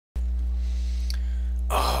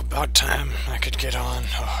About time I could get on.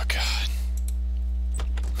 Oh, God.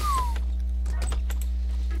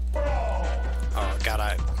 Oh,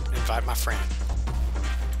 gotta invite my friend.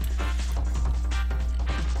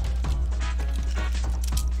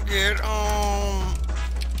 Get on!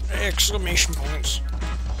 Exclamation points.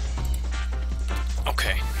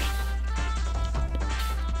 Okay.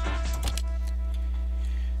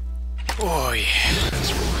 Oh, yeah.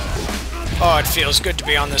 Oh, it feels good to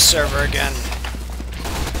be on this server again.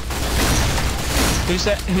 Who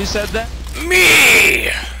said that?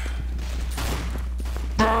 Me!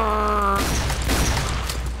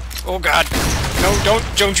 Oh God. No,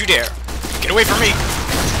 don't you dare. Get away from me.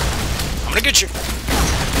 I'm gonna get you.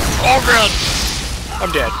 Oh God.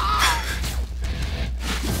 I'm dead.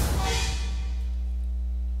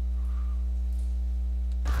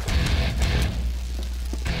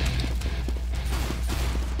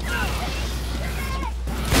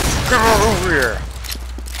 Come on over here.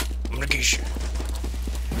 I'm gonna get you.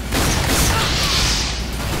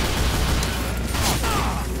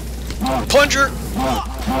 Plunger! I'm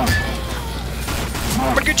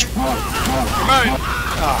gonna get you! You're mine!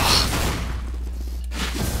 Oh.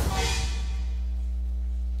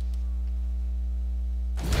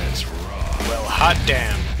 That's raw. Well, hot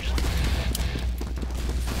damn.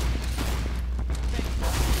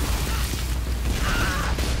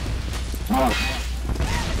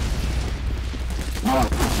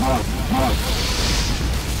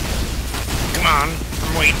 Come on,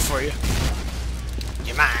 I'm waiting for you.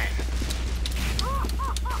 You're mine.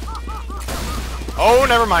 Oh,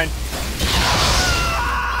 never mind.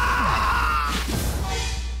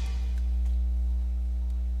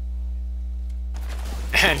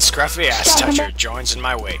 And Scruffy Ass Toucher joins in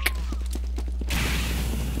my wake.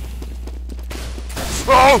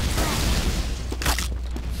 Oh!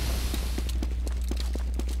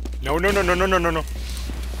 No, no, no, no, no, no, no, no.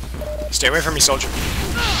 Stay away from me, soldier.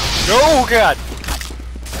 No, God!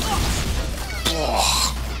 Oh.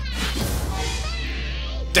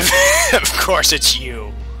 Of course it's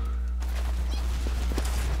you.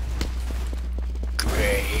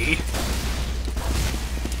 Gray.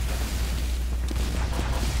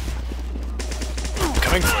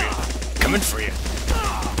 Coming for you. Coming for you.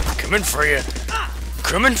 Coming for you.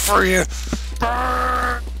 Coming for you.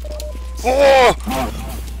 Oh!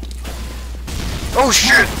 Oh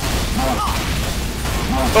shit!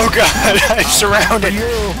 Oh God, I'm surrounded.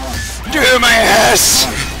 Do my ass!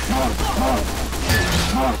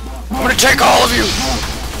 I'm gonna take all of you!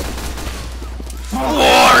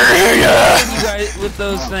 Warrior! You guys with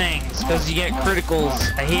those things, because you get criticals.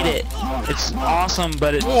 I hate it. It's awesome,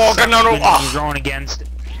 but it's you're going against it.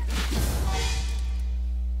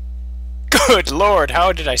 Good Lord,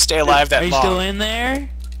 how did I stay alive that long? Are you still in there?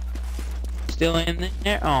 Still in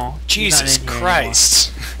there? Oh. Jesus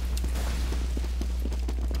Christ.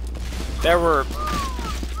 There were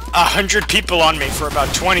 100 people on me for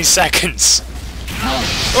about 20 seconds.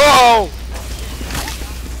 Oh!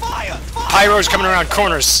 Fire! Pyro's coming around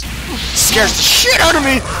corners. Scares the shit out of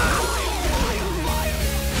me!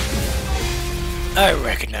 I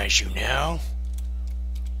recognize you now.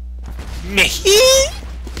 Me?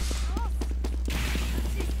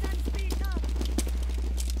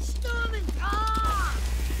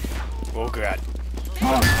 Oh God.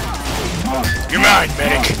 You're mine,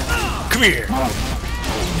 medic. Come here.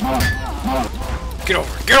 Get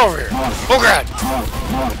over here. Oh God.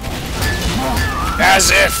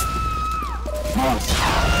 As if.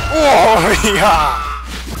 Oh yeah.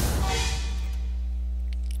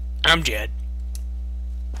 I'm dead.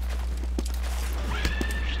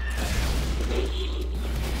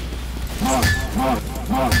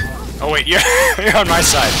 Oh wait, you're on my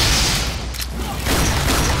side.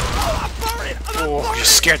 Oh, you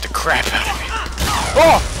scared the crap out of me.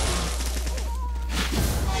 Oh!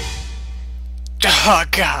 Oh,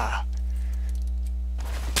 God.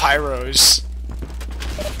 Pyros.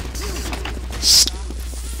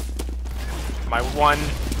 My one...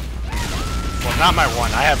 Well, not my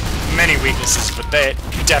one. I have many weaknesses, but they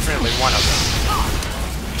definitely one of them.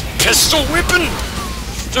 Pistol whipping!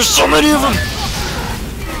 There's so many of them!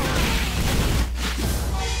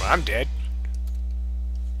 Well, I'm dead.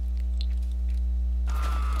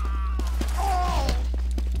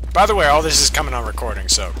 By the way, all this is coming on recording,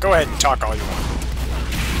 so go ahead and talk all you want.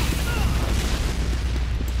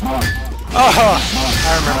 Oh,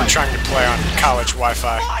 I remember trying to play on college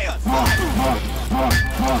Wi-Fi.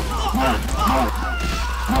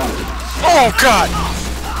 Oh God!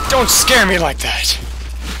 Don't scare me like that!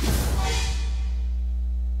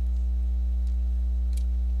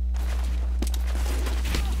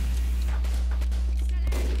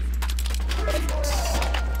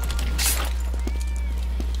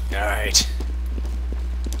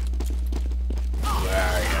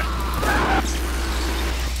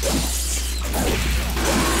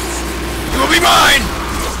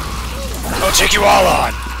 I'll take you all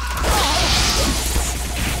on.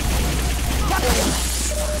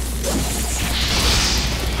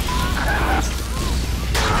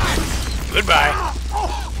 Goodbye.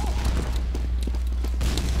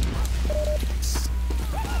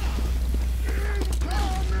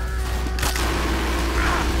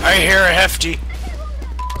 I hear a hefty.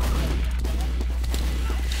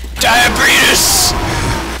 Diabetes!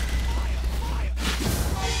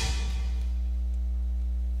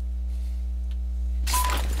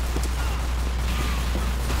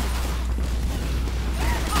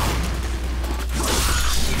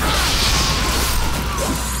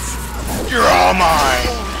 You're all mine!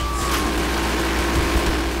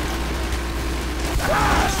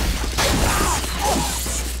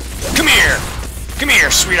 Come here! Come here,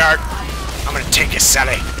 sweetheart! I'm gonna take you,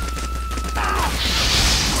 Sally.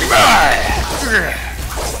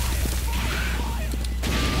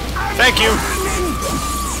 Thank you!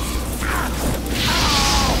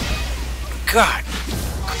 God!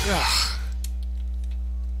 Ugh.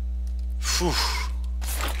 Whew.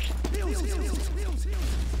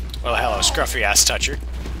 Well, hello, scruffy ass toucher.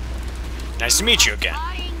 Nice to meet you again.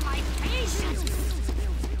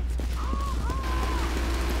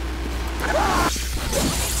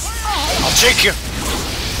 I'll take you.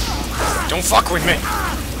 Don't fuck with me.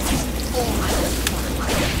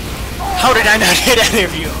 How did I not hit any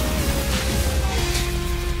of you?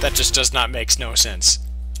 That just does not make no sense.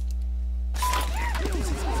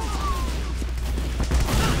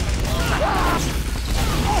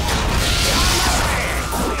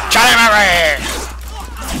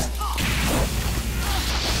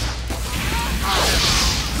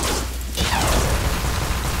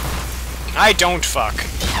 I don't fuck.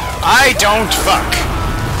 I don't fuck.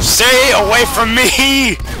 Stay away from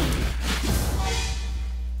me!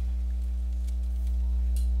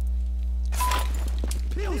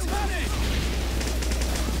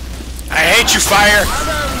 I hate you, fire!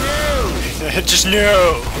 Just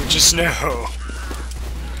no. Just no.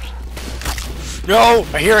 No!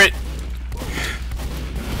 I hear it!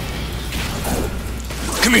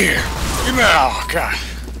 Come here! Give me, oh god.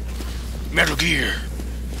 Metal Gear.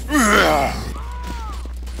 Ugh.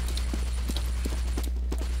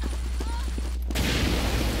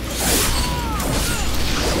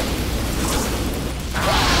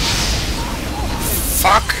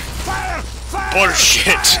 Fuck!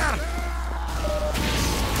 Bullshit!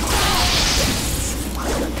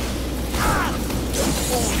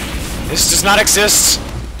 This does not exist!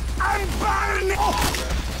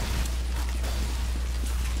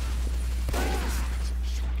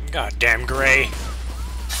 Goddamn Gray.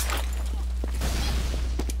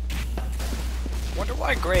 Wonder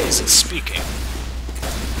why Gray isn't speaking.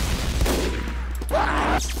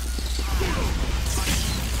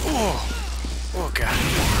 Oh. Oh god.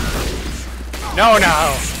 No,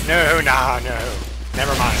 no. No, no, no.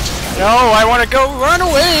 Never mind. No, I want to go run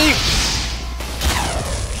away!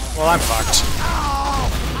 Well, I'm fucked.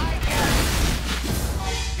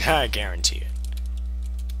 I guarantee it.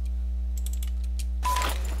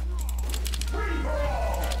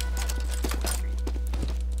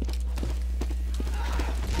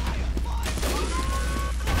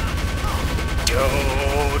 Do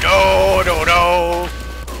do do do.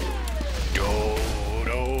 Do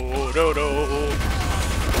do do do.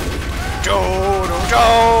 Do do do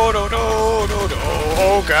do do do do.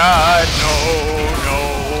 Oh god, no, no.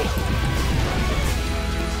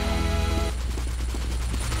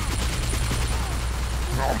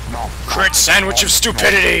 Crit sandwich of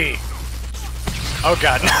stupidity! Oh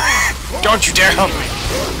god, don't you dare help me!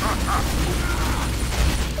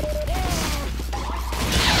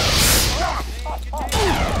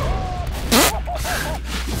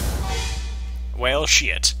 Well,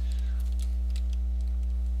 shit.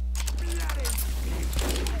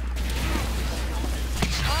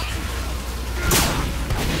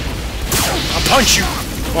 I'll punch you!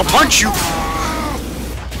 I'll punch you!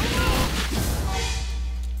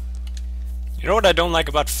 You know what I don't like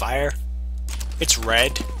about fire? It's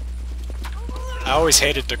red. I always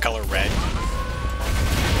hated the color red.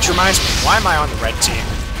 Which reminds me, why am I on the red team?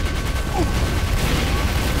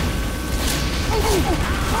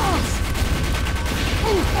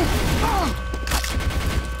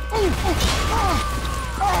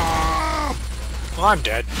 Well, I'm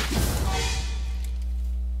dead.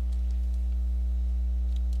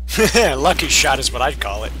 Lucky shot is what I'd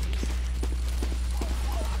call it.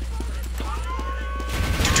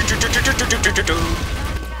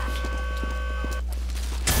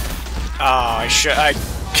 Oh, I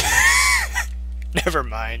never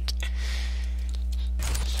mind.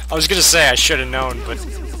 I was gonna say I should have known, but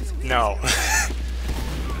no.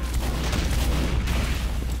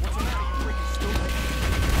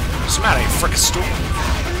 the matter, you frickin' stool?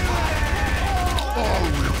 All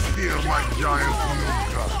will fear my giant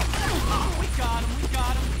nuka. We got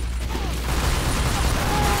him.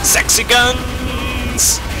 Sexy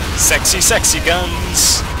guns! Sexy, sexy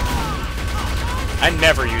guns! I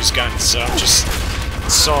never use guns, so I'm just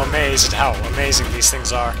so amazed at how amazing these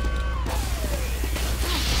things are.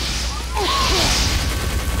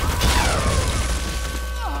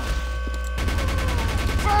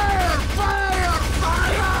 Fire! Fire!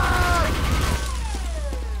 Fire!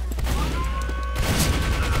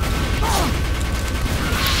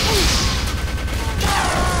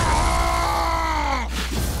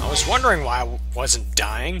 I was wondering why I wasn't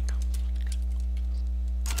dying.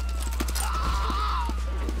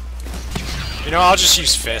 You know, I'll just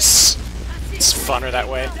use fists. It's funner that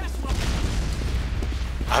way.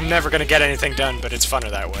 I'm never gonna get anything done, but it's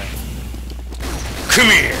funner that way. Come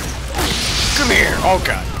here! Come here! Oh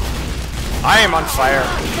god. I am on fire.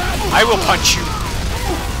 I will punch you.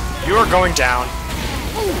 You are going down.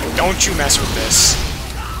 Don't you mess with this.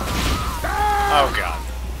 Oh god.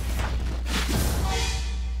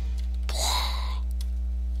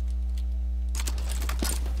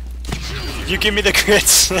 You give me the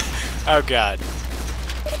crits. Oh god.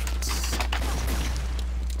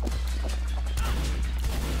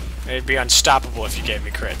 It'd be unstoppable if you gave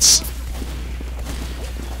me crits.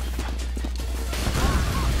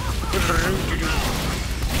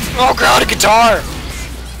 Oh god, a guitar!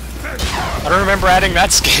 I don't remember adding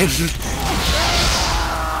that skin.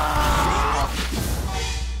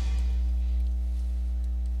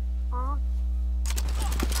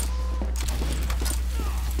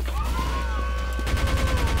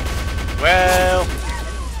 Well,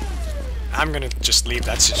 I'm gonna just leave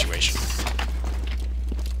that situation.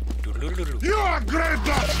 You are a great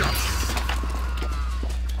doctor!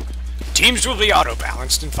 Teams will be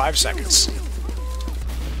auto-balanced in 5 seconds.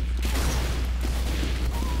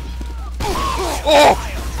 Oh!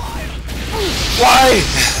 Why?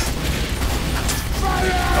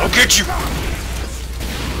 I'll get you!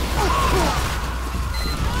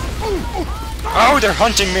 Oh, they're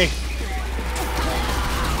hunting me!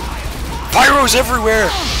 Pyros everywhere!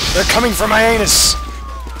 They're coming for my anus!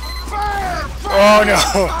 Oh no!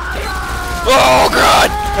 Oh god!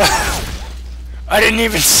 I didn't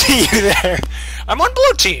even see you there! I'm on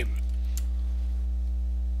blue team!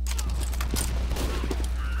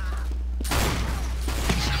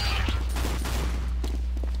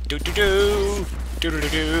 Do do do do do do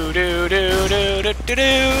do do do do do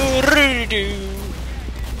do do.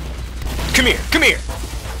 Come here, come here!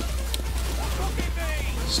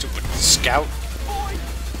 Stupid scout.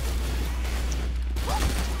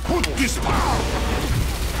 Put this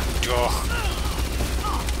Ugh.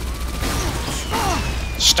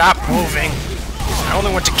 Stop moving. I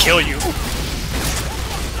only want to kill you.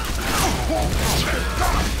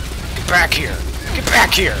 Get back here. Get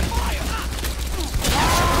back here.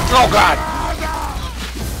 Oh god.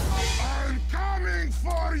 I'm coming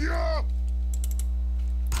for you!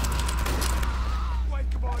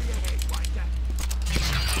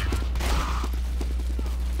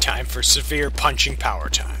 Time for severe punching power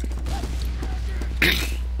time.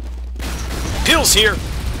 Pills here.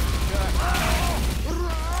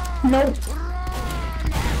 Nope.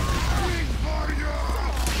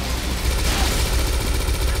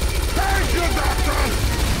 Thank you, doctor!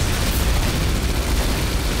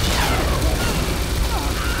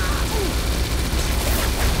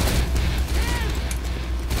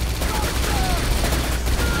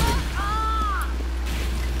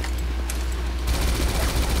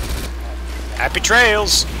 Happy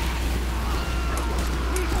trails.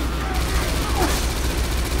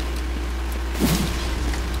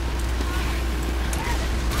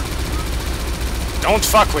 Don't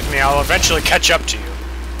fuck with me, I'll eventually catch up to you.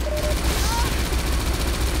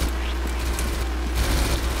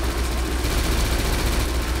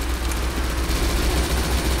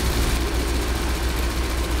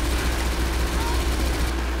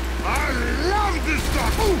 I love this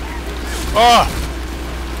doctor! Oh!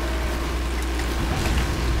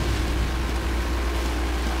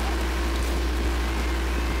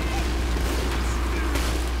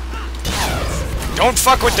 Don't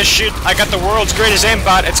fuck with this shit. I got the world's greatest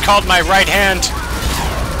aimbot. It's called my right hand.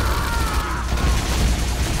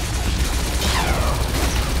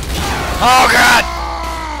 Oh god!